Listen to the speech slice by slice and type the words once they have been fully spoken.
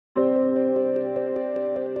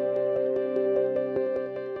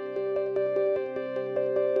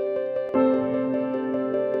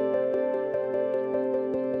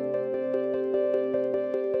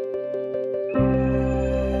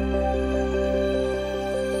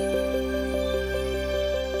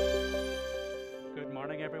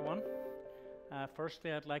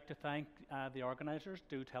Firstly, I'd like to thank the organizers,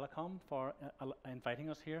 Do Telecom, for inviting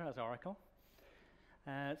us here as Oracle.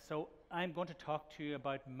 So I'm going to talk to you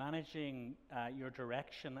about managing your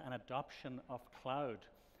direction and adoption of cloud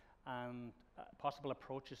and possible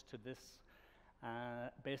approaches to this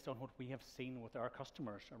based on what we have seen with our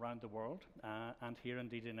customers around the world and here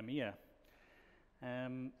indeed in EMEA.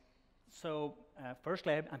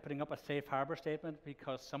 Firstly, I'm putting up a safe harbor statement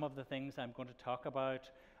because some of the things I'm going to talk about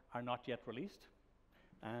are not yet released.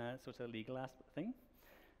 So it's a legal thing.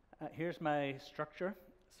 Here's my structure.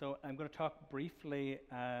 So I'm going to talk briefly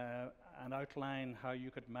and outline how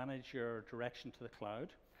you could manage your direction to the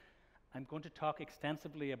cloud. I'm going to talk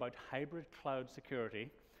extensively about hybrid cloud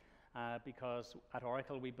security because at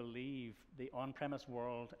Oracle we believe the on-premise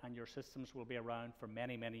world and your systems will be around for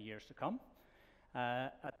many, many years to come.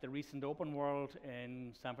 At the recent Open World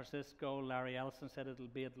in San Francisco, Larry Ellison said it'll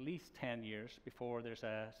be at least 10 years before there's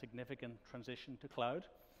a significant transition to cloud.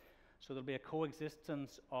 So there'll be a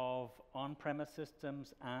coexistence of on-premise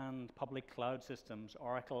systems and public cloud systems,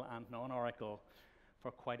 Oracle and non-Oracle,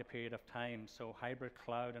 for quite a period of time. So hybrid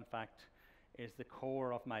cloud, in fact, is the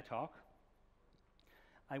core of my talk.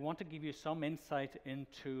 I want to give you some insight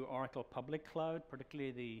into Oracle Public Cloud,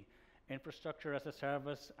 particularly the infrastructure as a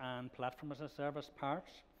service and platform as a service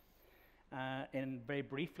parts, and very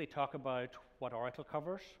briefly talk about what Oracle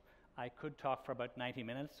covers. I could talk for about 90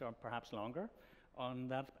 minutes or perhaps longer on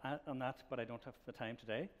that, but I don't have the time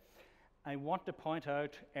today. I want to point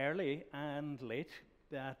out early and late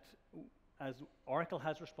that as Oracle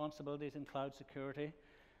has responsibilities in cloud security,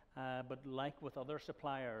 but like with other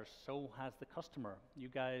suppliers, so has the customer. You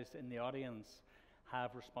guys in the audience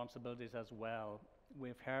have responsibilities as well.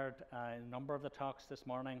 We've heard in a number of the talks this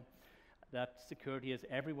morning that security is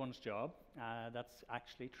everyone's job. That's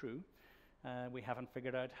actually true. We haven't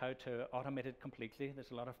figured out how to automate it completely.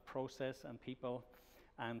 There's a lot of process and people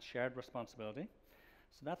and shared responsibility.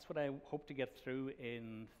 So that's what I hope to get through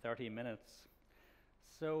in 30 minutes.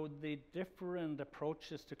 So the different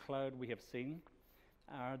approaches to cloud we have seen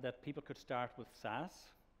are that people could start with SaaS.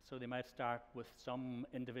 So they might start with some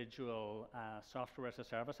individual software as a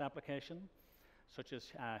service application, such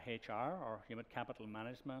as HR or human capital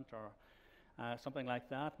management or something like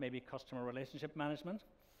that, maybe customer relationship management.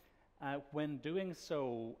 When doing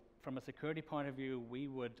so, from a security point of view, we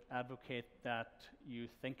would advocate that you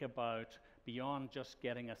think about beyond just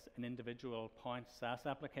getting an individual point SaaS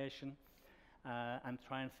application and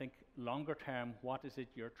try and think longer term, what is it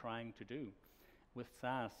you're trying to do with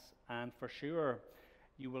SaaS? And for sure,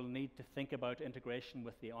 you will need to think about integration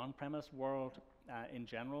with the on-premise world in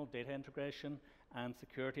general, data integration, and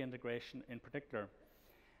security integration in particular.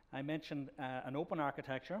 I mentioned an open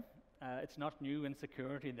architecture. It's not new in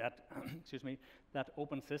security that, excuse me, that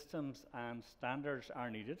open systems and standards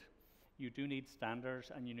are needed. You do need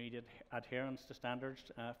standards and you need adherence to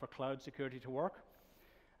standards for cloud security to work.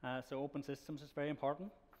 So open systems is very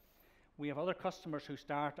important. We have other customers who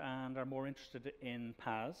start and are more interested in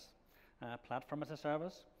PaaS, platform as a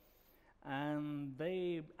service. And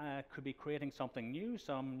they could be creating something new,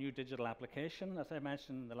 some new digital application, as I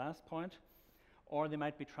mentioned in the last point, or they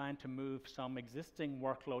might be trying to move some existing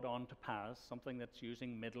workload onto PaaS, something that's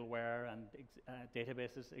using middleware and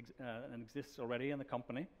databases and exists already in the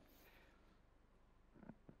company.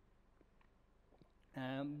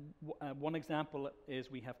 One example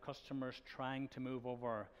is we have customers trying to move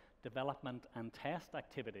over development and test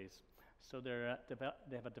activities. So they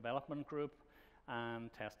have a development group and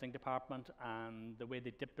testing department, and the way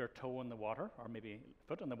they dip their toe in the water, or maybe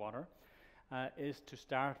foot in the water, is to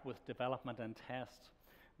start with development and test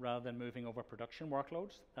rather than moving over production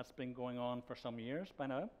workloads. That's been going on for some years by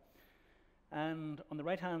now. And on the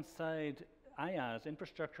right-hand side, IaaS,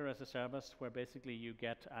 infrastructure as a service, where basically you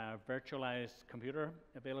get a virtualized computer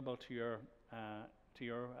available to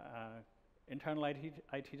your internal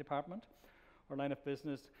IT department or line of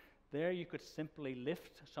business. There you could simply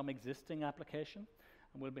lift some existing application,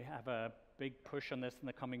 and we'll have a big push on this in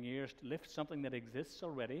the coming years to lift something that exists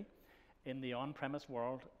already in the on-premise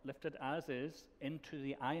world, lift it as is into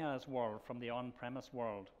the IaaS world from the on-premise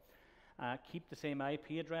world. Keep the same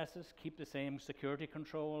IP addresses, keep the same security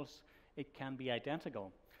controls. It can be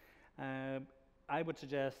identical. I would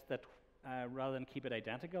suggest that rather than keep it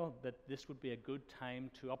identical, that this would be a good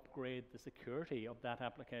time to upgrade the security of that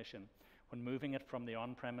application when moving it from the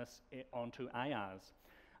on-premise onto IaaS.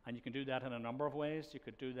 And you can do that in a number of ways. You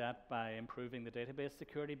could do that by improving the database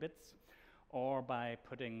security bits, or by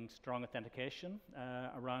putting strong authentication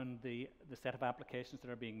around the set of applications that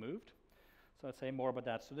are being moved. So I'll say more about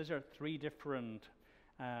that. So these are three different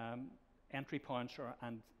entry points,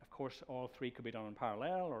 and of course all three could be done in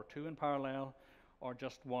parallel, or two in parallel, or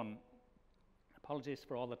just one. Apologies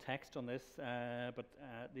for all the text on this, but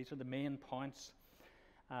these are the main points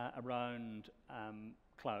around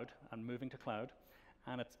cloud and moving to cloud,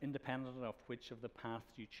 and it's independent of which of the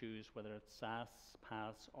paths you choose, whether it's SaaS,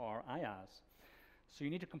 PaaS, or IaaS. So you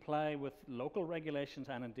need to comply with local regulations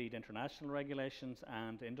and indeed international regulations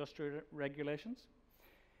and industry regulations.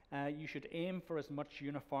 You should aim for as much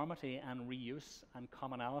uniformity and reuse and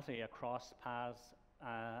commonality across PaaS,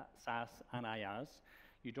 SaaS, and IaaS.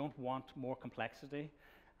 You don't want more complexity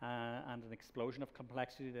and an explosion of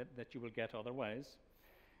complexity that you will get otherwise.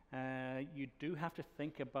 You do have to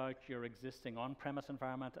think about your existing on-premise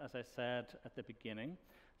environment, as I said at the beginning.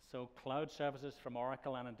 So cloud services from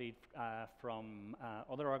Oracle and indeed from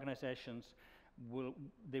other organizations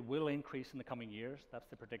will increase in the coming years. That's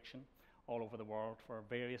the prediction all over the world for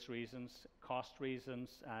various reasons, cost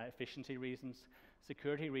reasons, efficiency reasons,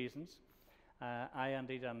 security reasons. I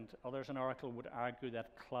indeed and others in Oracle would argue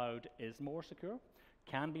that cloud is more secure,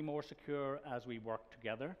 can be more secure as we work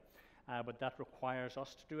together, but that requires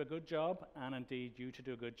us to do a good job and indeed you to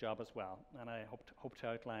do a good job as well. And I hope to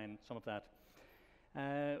outline some of that.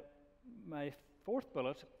 My fourth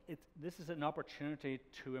bullet, this is an opportunity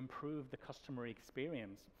to improve the customer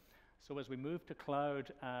experience. So as we move to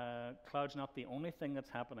cloud, cloud's not the only thing that's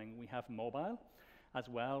happening. We have mobile as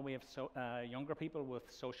well. We have younger people with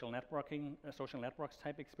social networking, social networks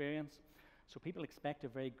type experience. So people expect a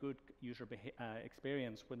very good user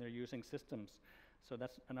experience when they're using systems. So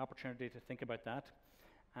that's an opportunity to think about that.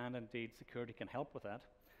 And indeed, security can help with that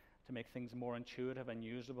to make things more intuitive and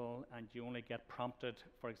usable, and you only get prompted,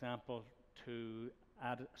 for example, to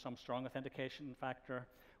add some strong authentication factor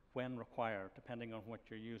when required, depending on what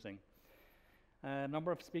you're using. A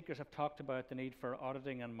number of speakers have talked about the need for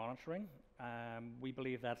auditing and monitoring. We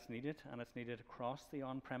believe that's needed, and it's needed across the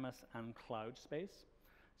on-premise and cloud space.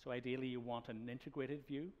 So ideally, you want an integrated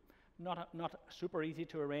view. Not super easy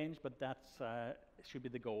to arrange, but that's should be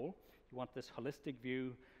the goal. You want this holistic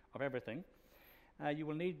view of everything. You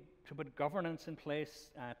will need to put governance in place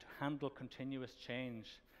to handle continuous change.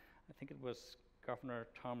 I think it was Governor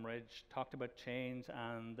Tom Ridge talked about change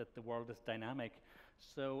and that the world is dynamic.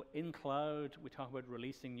 So in cloud, we talk about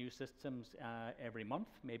releasing new systems every month,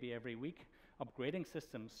 maybe every week, upgrading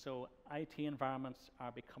systems. So IT environments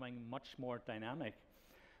are becoming much more dynamic.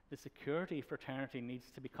 The security fraternity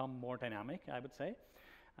needs to become more dynamic, I would say,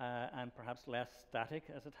 and perhaps less static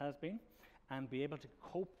as it has been, and be able to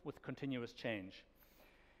cope with continuous change.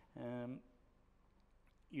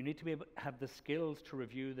 You need to be able to have the skills to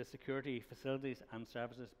review the security facilities and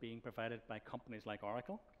services being provided by companies like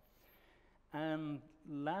Oracle. And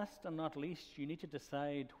last and not least, you need to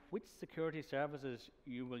decide which security services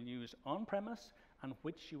you will use on-premise and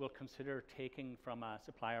which you will consider taking from a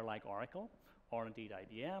supplier like Oracle, or indeed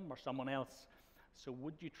IBM, or someone else. So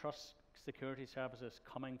would you trust security services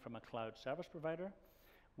coming from a cloud service provider?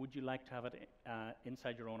 Would you like to have it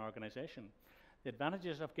inside your own organization? The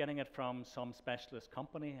advantages of getting it from some specialist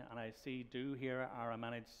company, and I see here are a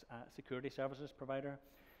managed security services provider,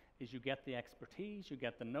 is you get the expertise, you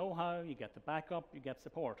get the know-how, you get the backup, you get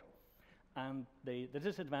support. And the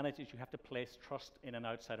disadvantage is you have to place trust in an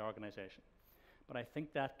outside organization. But I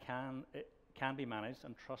think that can be managed,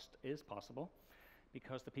 and trust is possible,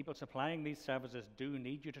 because the people supplying these services do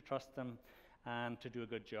need you to trust them and to do a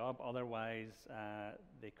good job. Otherwise,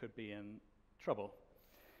 they could be in trouble.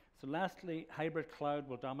 So lastly, hybrid cloud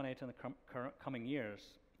will dominate in the coming years.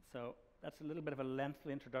 So that's a little bit of a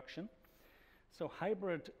lengthy introduction. So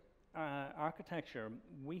hybrid architecture,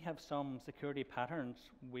 we have some security patterns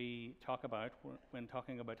we talk about when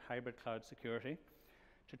talking about hybrid cloud security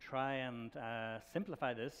to try and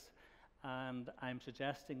simplify this. And I'm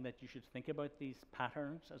suggesting that you should think about these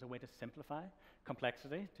patterns as a way to simplify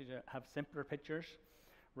complexity, to have simpler pictures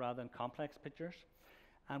rather than complex pictures.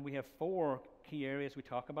 And we have 4 key areas we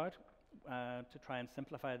talk about to try and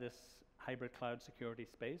simplify this hybrid cloud security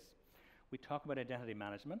space. We talk about identity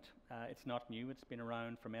management. It's not new, it's been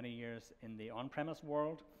around for many years in the on-premise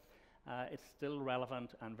world. It's still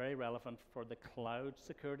relevant and very relevant for the cloud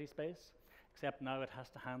security space, except now it has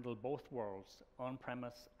to handle both worlds,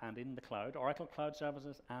 on-premise and in the cloud, Oracle Cloud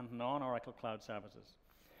Services and non-Oracle Cloud Services.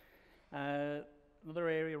 Another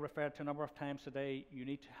area referred to a number of times today, you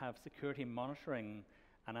need to have security monitoring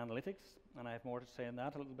and analytics, and I have more to say on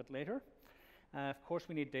that a little bit later. Of course,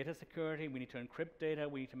 we need data security. We need to encrypt data.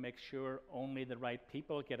 We need to make sure only the right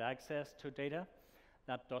people get access to data.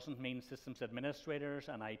 That doesn't mean systems administrators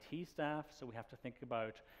and IT staff, so we have to think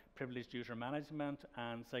about privileged user management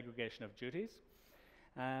and segregation of duties.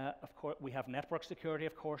 Of course, we have network security,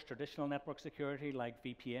 of course, traditional network security like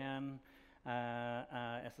VPN,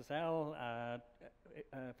 SSL,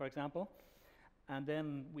 for example. And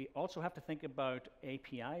then we also have to think about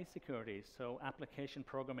API security, so application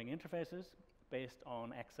programming interfaces based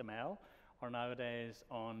on XML or nowadays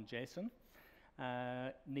on JSON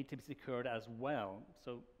need to be secured as well.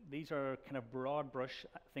 So these are kind of broad brush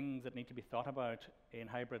things that need to be thought about in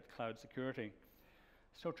hybrid cloud security.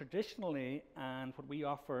 So traditionally, and what we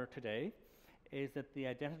offer today, is that the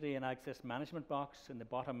identity and access management box in the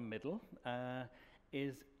bottom middle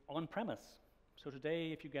is on-premise. So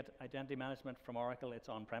today, if you get identity management from Oracle, it's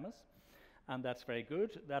on-premise, and that's very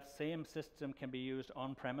good. That same system can be used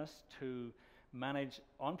on-premise to manage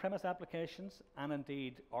on-premise applications and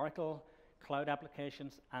indeed Oracle cloud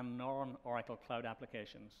applications and non-Oracle cloud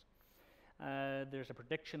applications. There's a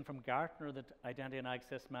prediction from Gartner that identity and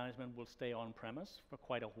access management will stay on-premise for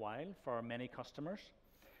quite a while for many customers.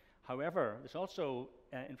 However, there's also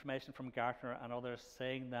information from Gartner and others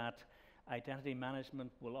saying that identity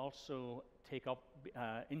management will also take up,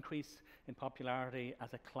 increase in popularity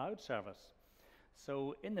as a cloud service.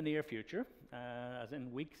 So in the near future, as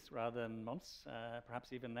in weeks rather than months,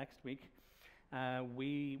 perhaps even next week,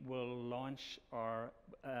 we will launch our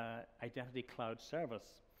identity cloud service.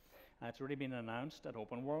 It's already been announced at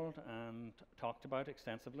Open World and talked about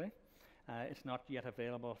extensively. It's not yet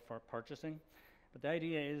available for purchasing. But the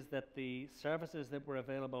idea is that the services that were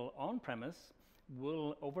available on-premise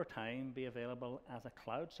will, over time, be available as a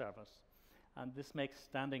cloud service. And this makes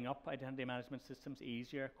standing up identity management systems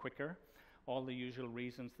easier, quicker, all the usual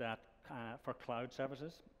reasons that for cloud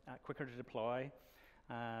services, quicker to deploy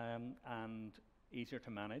and easier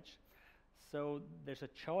to manage. So there's a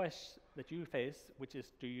choice that you face, which is,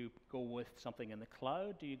 do you go with something in the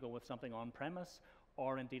cloud, do you go with something on-premise,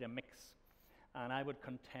 or indeed a mix? And I would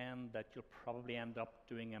contend that you'll probably end up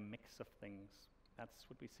doing a mix of things. That's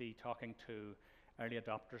what we see talking to early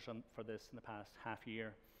adopters for this in the past half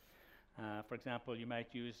year. For example, you might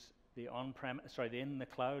use the in the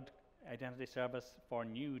cloud identity service for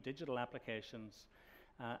new digital applications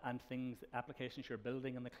and applications you're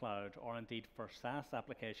building in the cloud, or indeed for SaaS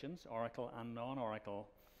applications, Oracle and non-Oracle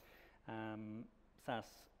SaaS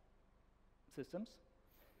systems.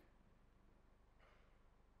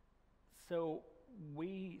 So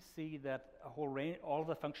we see that a whole range, all of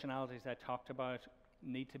the functionalities I talked about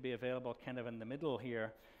need to be available kind of in the middle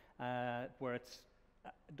here, where it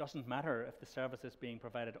doesn't matter if the service is being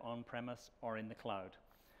provided on-premise or in the cloud.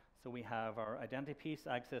 So we have our identity piece,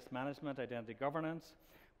 access management, identity governance.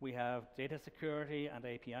 We have data security and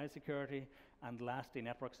API security, and lastly,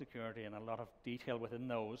 network security, and a lot of detail within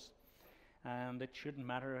those. And it shouldn't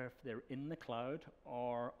matter if they're in the cloud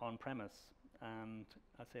or on-premise. And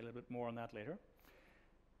I'll say a little bit more on that later.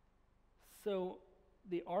 So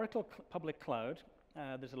the Oracle public cloud,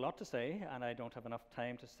 there's a lot to say, and I don't have enough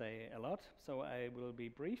time to say a lot, so I will be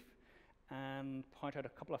brief and point out a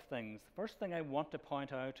couple of things. The first thing I want to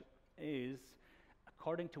point out is,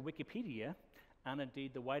 according to Wikipedia, and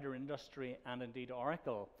indeed the wider industry, and indeed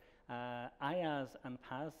Oracle, IaaS and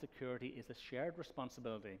PaaS security is a shared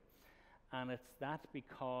responsibility. And it's that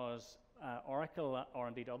because Oracle, or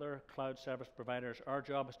indeed other cloud service providers, our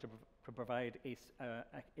job is to provide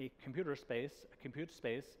a compute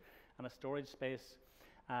space, and a storage space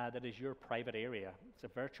that is your private area. It's a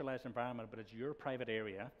virtualized environment, but it's your private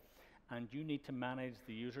area, and you need to manage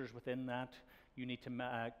the users within that. You need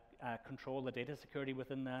to control the data security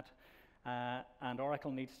within that, and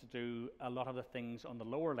Oracle needs to do a lot of the things on the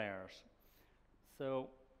lower layers. So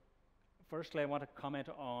firstly, I want to comment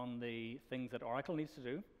on the things that Oracle needs to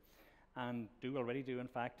do, and already do, in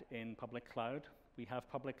fact, in public cloud. We have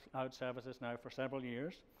public cloud services now for several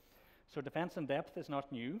years. So defense in depth is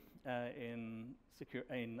not new in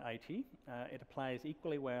IT. It applies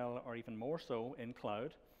equally well, or even more so, in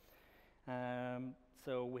cloud.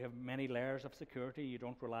 So we have many layers of security. You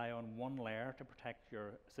don't rely on one layer to protect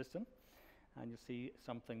your system. And you'll see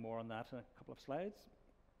something more on that in a couple of slides.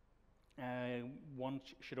 One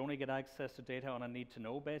should only get access to data on a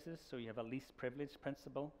need-to-know basis, so you have a least privilege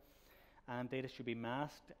principle. And data should be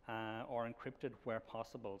masked or encrypted where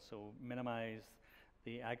possible, so minimize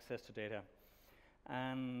the access to data.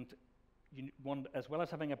 And as well as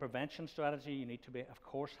having a prevention strategy, you need to, of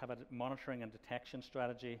course, have a monitoring and detection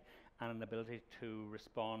strategy and an ability to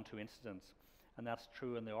respond to incidents. And that's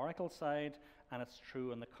true on the Oracle side, and it's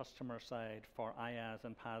true on the customer side for IaaS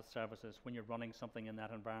and PaaS services when you're running something in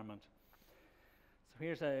that environment. So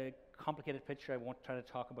here's a complicated picture. I won't try to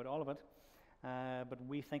talk about all of it. But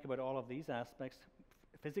we think about all of these aspects.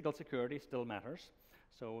 Physical security still matters.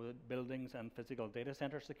 So buildings and physical data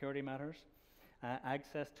center security matters.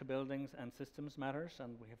 Access to buildings and systems matters.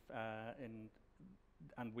 And we have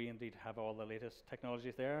and we indeed have all the latest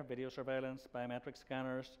technologies there, video surveillance, biometric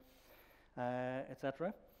scanners,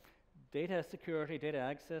 etc. Data security, data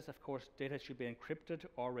access, of course, data should be encrypted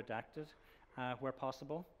or redacted where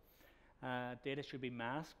possible. Data should be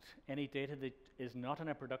masked. Any data that is not in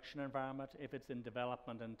a production environment, if it's in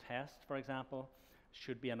development and test, for example,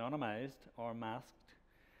 should be anonymized or masked.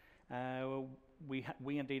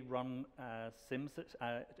 We indeed run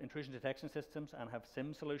intrusion detection systems and have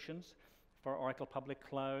SIM solutions for Oracle Public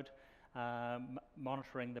Cloud,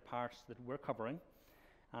 monitoring the parts that we're covering.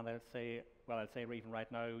 And I'd say even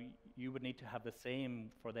right now, you would need to have the same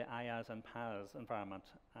for the IaaS and PaaS environment.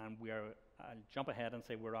 And I'll jump ahead and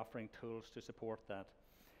say we're offering tools to support that.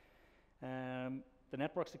 The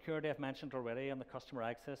network security I've mentioned already, and the customer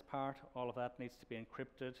access part, all of that needs to be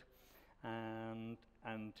encrypted and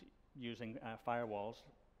using firewalls.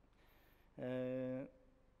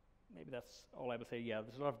 Maybe that's all I would say. Yeah,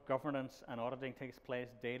 there's a lot of governance and auditing takes place,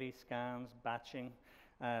 daily scans, patching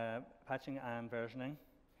and versioning.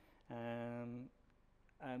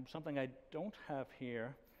 And something I don't have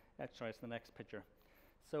here, sorry, it's the next picture.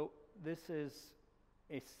 So this is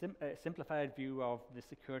a simplified view of the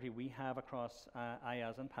security we have across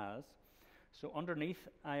IaaS and PaaS. So underneath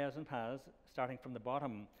IaaS and PaaS, starting from the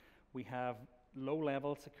bottom, we have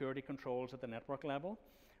low-level security controls at the network level.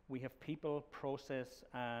 We have people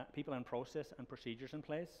and process and procedures in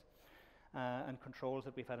place, and controls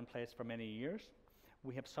that we've had in place for many years.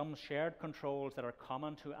 We have some shared controls that are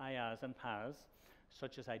common to IaaS and PaaS,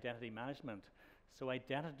 such as identity management. So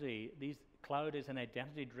cloud is an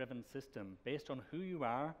identity-driven system. Based on who you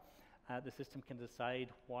are, the system can decide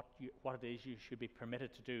what it is you should be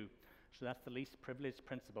permitted to do. So that's the least privileged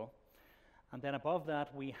principle. And then above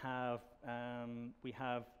that, we have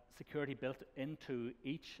security built into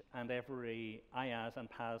each and every IaaS and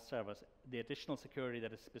PaaS service, the additional security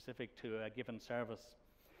that is specific to a given service.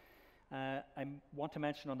 I want to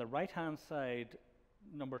mention on the right-hand side,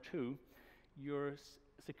 number 2, your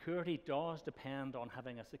security does depend on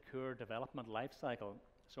having a secure development lifecycle.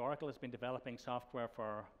 So Oracle has been developing software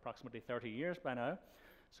for approximately 30 years by now.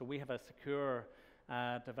 So we have a secure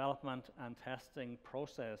development and testing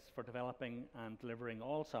process for developing and delivering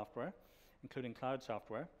all software, including cloud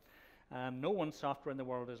software. No one's software in the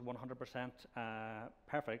world is 100%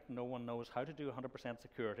 perfect. No one knows how to do 100%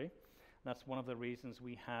 security. That's one of the reasons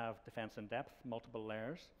we have defense in depth, multiple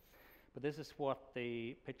layers. But this is what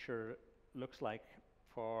the picture looks like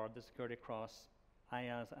for the security across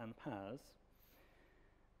IaaS and PaaS.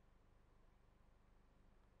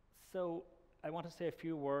 So I want to say a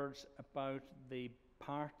few words about the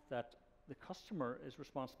part that the customer is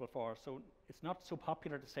responsible for. So it's not so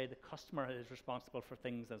popular to say the customer is responsible for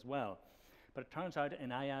things as well. But it turns out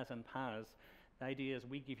in IaaS and PaaS, the idea is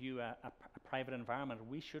we give you a private environment.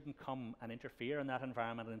 We shouldn't come and interfere in that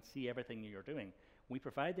environment and see everything you're doing. We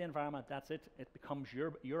provide the environment, that's it. It becomes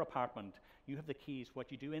your apartment. You have the keys.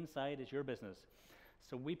 What you do inside is your business.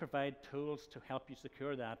 So we provide tools to help you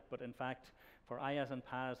secure that. But in fact, for IaaS and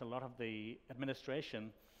PaaS, a lot of the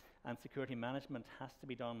administration and security management has to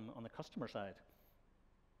be done on the customer side.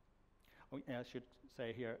 Oh, yeah, I should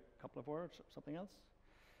say here a couple of words, something else.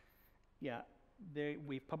 Yeah,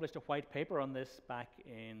 we've published a white paper on this back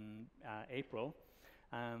in April.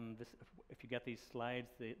 And this, if you get these slides,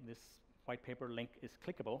 this white paper link is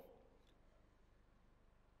clickable.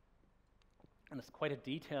 And it's quite a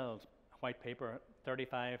detailed white paper,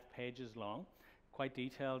 35 pages long, quite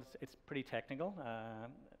detailed. It's pretty technical,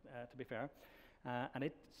 to be fair. And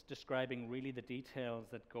it's describing really the details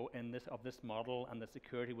that go in this model and the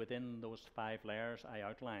security within those 5 layers I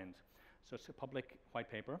outlined. So it's a public white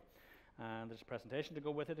paper. And there's a presentation to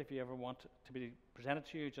go with it. If you ever want to be presented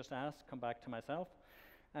to you, just ask, come back to myself.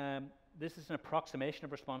 This is an approximation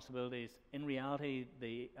of responsibilities. In reality,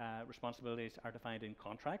 the responsibilities are defined in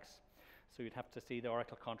contracts. So you'd have to see the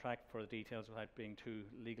Oracle contract for the details without being too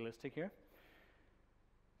legalistic here.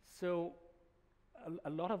 So a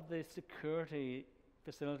lot of the security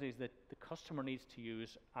facilities that the customer needs to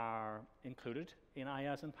use are included in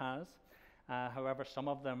IaaS and PaaS. However, some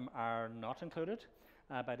of them are not included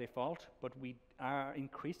by default, but we are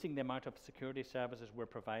increasing the amount of security services we're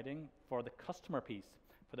providing for the customer piece.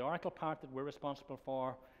 For the Oracle part that we're responsible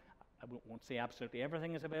for, I won't say absolutely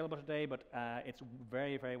everything is available today, but it's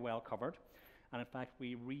very, very well covered. And in fact,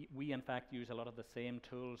 we in fact use a lot of the same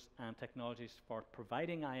tools and technologies for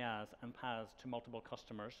providing IaaS and PaaS to multiple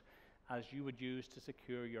customers as you would use to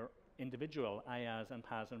secure your individual IaaS and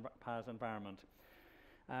PaaS environment.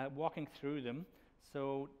 Walking through them,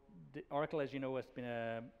 so Oracle, as you know, has been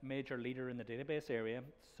a major leader in the database area.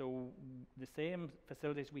 So the same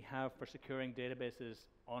facilities we have for securing databases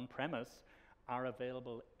on-premise are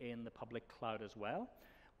available in the public cloud as well,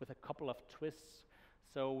 with a couple of twists.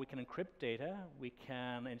 So we can encrypt data, we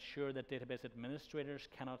can ensure that database administrators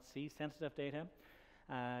cannot see sensitive data.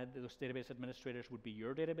 Those database administrators would be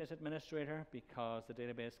your database administrator, because the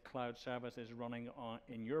database cloud service is running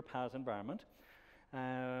in your PaaS environment.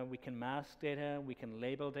 We can mask data, we can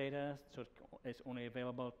label data, so it's only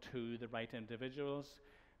available to the right individuals.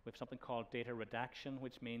 We have something called data redaction,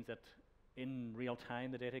 which means that in real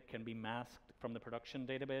time the data can be masked from the production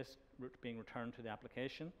database being returned to the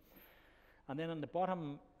application. And then on the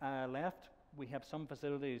bottom left, we have some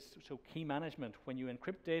facilities, so key management. When you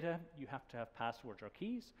encrypt data, you have to have passwords or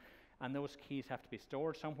keys, and those keys have to be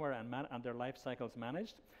stored somewhere and their life cycles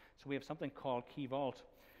managed. So we have something called Key Vault,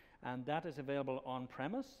 and that is available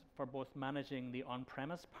on-premise for both managing the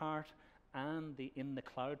on-premise part and the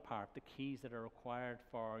in-the-cloud part, the keys that are required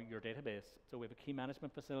for your database. So we have a key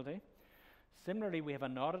management facility. Similarly, we have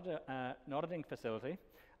an auditing facility,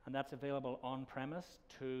 and that's available on-premise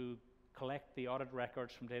to collect the audit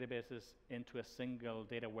records from databases into a single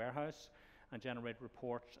data warehouse and generate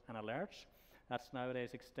reports and alerts. That's nowadays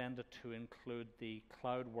extended to include the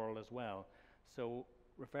cloud world as well. So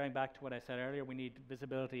referring back to what I said earlier, we need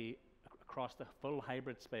visibility across the full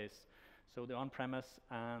hybrid space, so the on-premise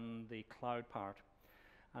and the cloud part.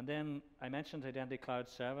 And then I mentioned Identity Cloud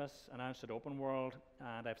Service, announced at Open World,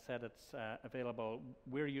 and I've said it's available.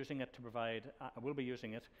 We're using it to provide, we'll be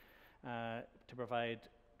using it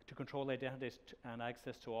to control identities and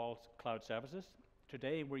access to all cloud services.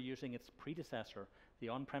 Today, we're using its predecessor. The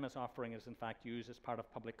on-premise offering is in fact used as part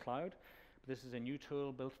of public cloud. But this is a new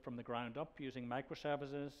tool built from the ground up using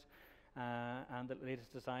microservices and the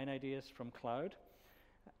latest design ideas from cloud.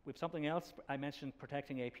 We have something else. I mentioned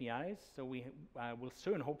protecting APIs. So we will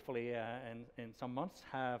soon, hopefully in some months,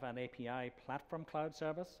 have an API platform cloud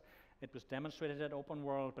service. It was demonstrated at Open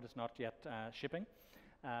World, but it's not yet shipping.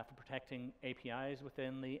 For protecting APIs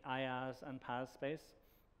within the IaaS and PaaS space.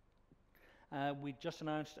 We just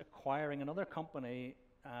announced acquiring another company,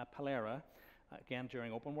 Polera, again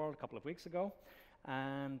during Open World a couple of weeks ago,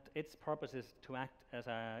 and its purpose is to act as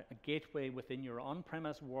a gateway within your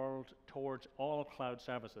on-premise world towards all cloud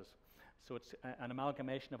services. So it's an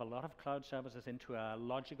amalgamation of a lot of cloud services into a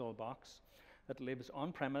logical box that lives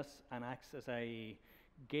on-premise and acts as a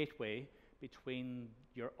gateway between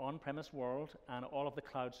your on-premise world and all of the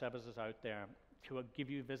cloud services out there to give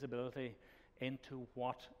you visibility into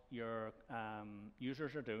what your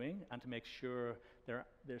users are doing, and to make sure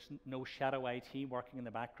there's no shadow IT working in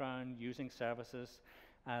the background using services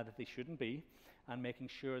that they shouldn't be, and making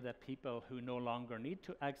sure that people who no longer need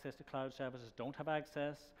to access to cloud services don't have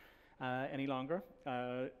access any longer.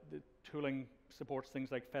 The tooling supports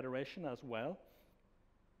things like federation as well.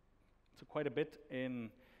 So quite a bit in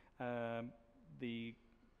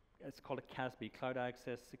it's called a CASB, Cloud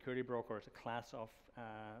Access Security Broker. It's a class of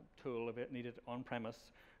tool needed on-premise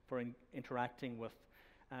for interacting with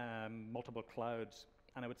multiple clouds.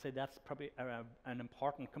 And I would say that's probably an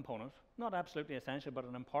important component, not absolutely essential, but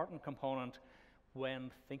an important component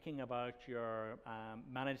when thinking about your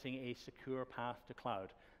managing a secure path to cloud.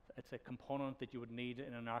 It's a component that you would need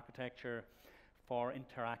in an architecture for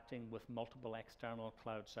interacting with multiple external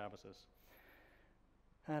cloud services.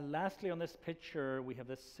 Lastly, on this picture, we have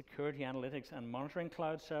this security analytics and monitoring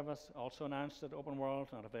cloud service, also announced at Open World,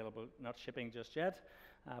 not available, not shipping just yet,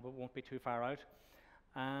 but won't be too far out.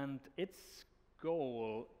 And its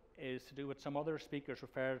goal is to do what some other speakers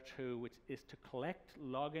refer to, which is to collect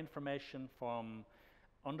log information from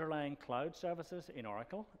underlying cloud services in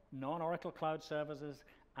Oracle, non-Oracle cloud services,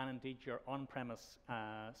 and indeed your on-premise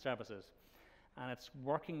services. And it's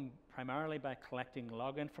working primarily by collecting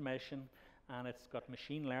log information, and it's got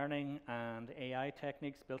machine learning and AI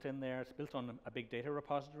techniques built in there. It's built on a big data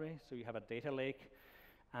repository, so you have a data lake,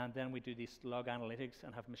 and then we do these log analytics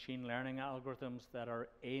and have machine learning algorithms that are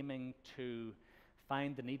aiming to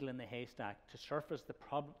find the needle in the haystack, to surface the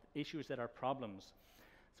issues that are problems.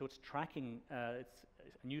 So it's tracking, it's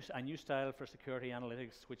a new style for security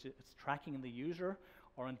analytics, which is tracking the user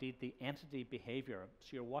or indeed the entity behavior. So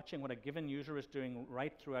you're watching what a given user is doing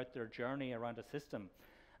right throughout their journey around a system.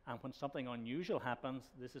 And when something unusual happens,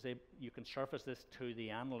 you can surface this to the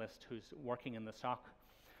analyst who's working in the SOC,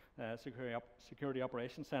 Security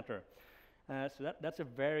Operations Center. So that's a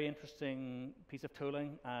very interesting piece of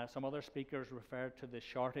tooling. Some other speakers referred to the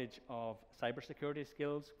shortage of cybersecurity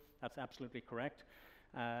skills. That's absolutely correct.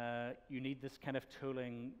 You need this kind of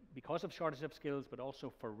tooling because of shortage of skills, but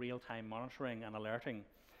also for real-time monitoring and alerting.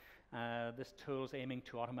 This tool is aiming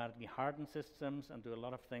to automatically harden systems and do a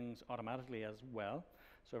lot of things automatically as well.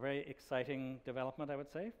 So a very exciting development, I would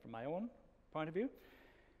say, from my own point of view.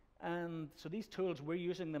 And so these tools, we're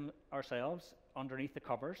using them ourselves underneath the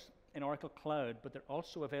covers in Oracle Cloud, but they're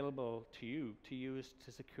also available to you to use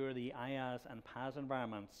to secure the IaaS and PaaS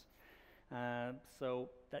environments. So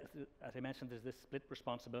as I mentioned, there's this split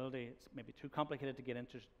responsibility. It's maybe too complicated to get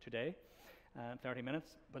into today, 30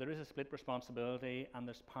 minutes, but there is a split responsibility, and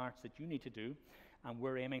there's parts that you need to do, and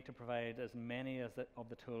we're aiming to provide as many of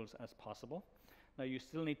the tools as possible. Now, you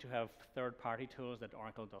still need to have third-party tools that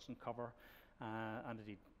Oracle doesn't cover, and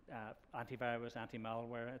indeed antivirus,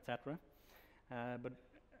 anti-malware, etc.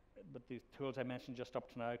 But these tools I mentioned just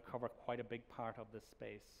up to now cover quite a big part of this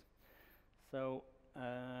space. So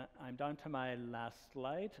I'm down to my last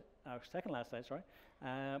slide, second last slide, sorry.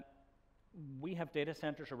 We have data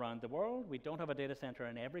centers around the world. We don't have a data center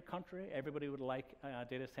in every country. Everybody would like a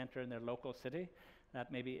data center in their local city.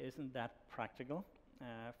 That maybe isn't that practical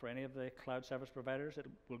for any of the cloud service providers. It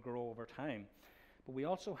will grow over time. But we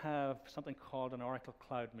also have something called an Oracle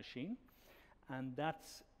Cloud Machine, and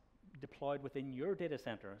that's deployed within your data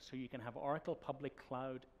center. So you can have Oracle Public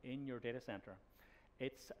Cloud in your data center.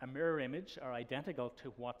 It's a mirror image, or identical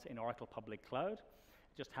to what's in Oracle Public Cloud.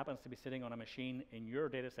 It just happens to be sitting on a machine in your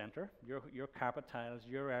data center, your carpet tiles,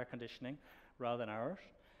 your air conditioning, rather than ours.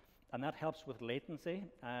 And that helps with latency.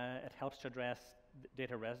 It helps to address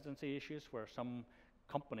data residency issues, where some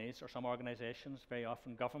companies or some organizations, very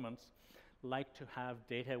often governments, like to have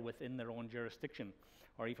data within their own jurisdiction,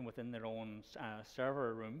 or even within their own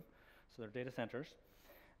server room, so their data centers.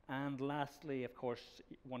 And lastly, of course,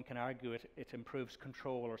 one can argue it improves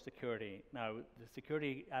control or security. Now, the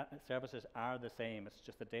security services are the same. It's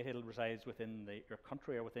just the data resides within your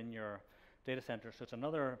country or within your data center. So it's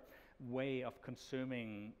another way of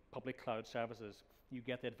consuming public cloud services. You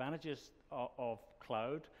get the advantages of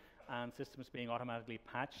cloud and systems being automatically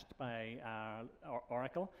patched by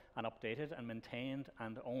Oracle and updated and maintained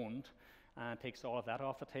and owned, and takes all of that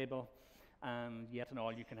off the table. And yet in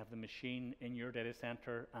all, you can have the machine in your data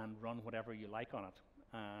center and run whatever you like on it.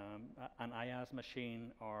 An IaaS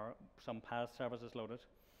machine or some PaaS services loaded.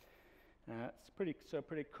 It's a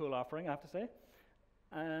pretty cool offering, I have to say.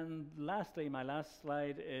 And lastly, my last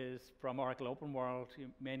slide is from Oracle Open World. You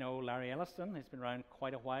may know Larry Elliston. He's been around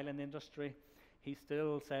quite a while in the industry. He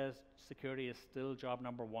still says security is still job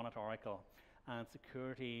number one at Oracle. And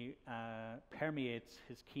security permeates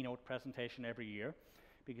his keynote presentation every year,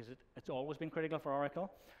 because it's always been critical for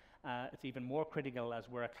Oracle. It's even more critical as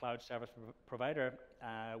we're a cloud service provider.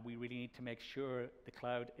 We really need to make sure the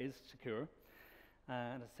cloud is secure.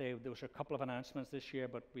 And I say there was a couple of announcements this year,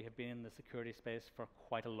 but we have been in the security space for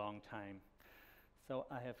quite a long time. So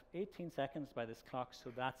I have 18 seconds by this clock,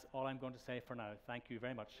 so that's all I'm going to say for now. Thank you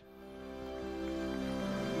very much.